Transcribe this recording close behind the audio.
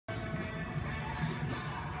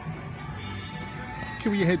Okay,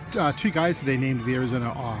 we had two guys today named the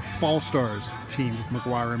Arizona Fall Stars team,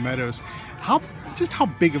 McGuire and Meadows. How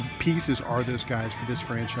big of pieces are those guys for this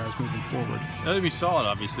franchise moving forward? They'd be solid.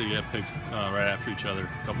 Obviously, they got picked right after each other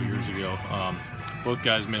a couple years ago. Both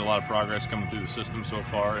guys made a lot of progress coming through the system so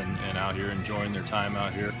far, and out here enjoying their time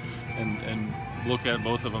out here, and look at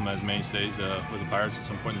both of them as mainstays with the Pirates at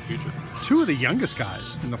some point in the future. Two of the youngest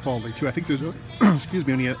guys in the Fall League, too. I think there's, excuse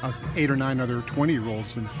me, only 8 or 9 other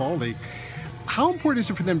 20-year-olds in the Fall League. How important is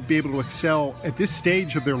it for them to be able to excel at this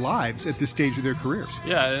stage of their lives, at this stage of their careers?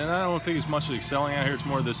 Yeah, and I don't think it's much of excelling out here. It's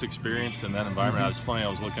more this experience and that environment. It's funny, I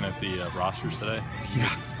was looking at the rosters today.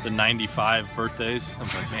 Yeah. The 95 birthdays. I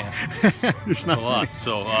was like, man, there's not a lot.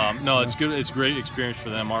 So, no, it's good. It's a great experience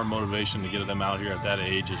for them. Our motivation to get them out here at that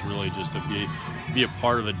age is really just to be a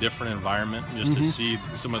part of a different environment, just to see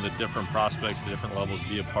some of the different prospects, the different levels,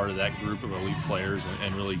 be a part of that group of elite players,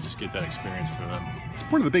 and really just get that experience for them. It's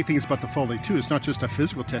one of the big things about the Fall League, too. It's not just a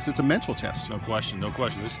physical test, it's a mental test. No question, no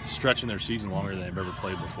question. This is stretching their season longer than they've ever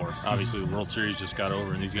played before. Obviously, the World Series just got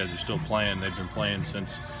over, and these guys are still playing. They've been playing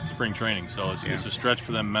since spring training, so it's a stretch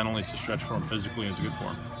for them mentally, it's a stretch for them physically, and it's good for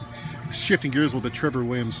them. Shifting gears a little bit, Trevor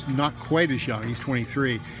Williams, not quite as young, he's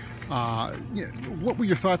 23. What were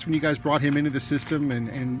your thoughts when you guys brought him into the system,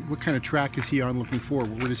 and what kind of track is he on looking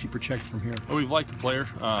forward? Where does he project from here? Well, we've liked the player,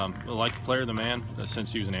 the man,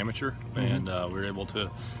 since he was an amateur, and we were able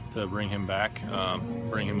to bring him back,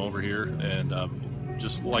 bring him over here, and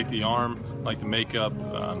just like the arm, like the makeup,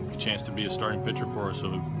 a chance to be a starting pitcher for us, so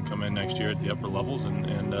we can come in next year at the upper levels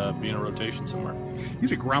and be in a rotation somewhere.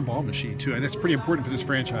 He's a ground ball machine too, and that's pretty important for this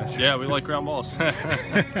franchise. Yeah, we like ground balls.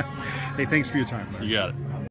 Hey, thanks for your time, Larry. You got it.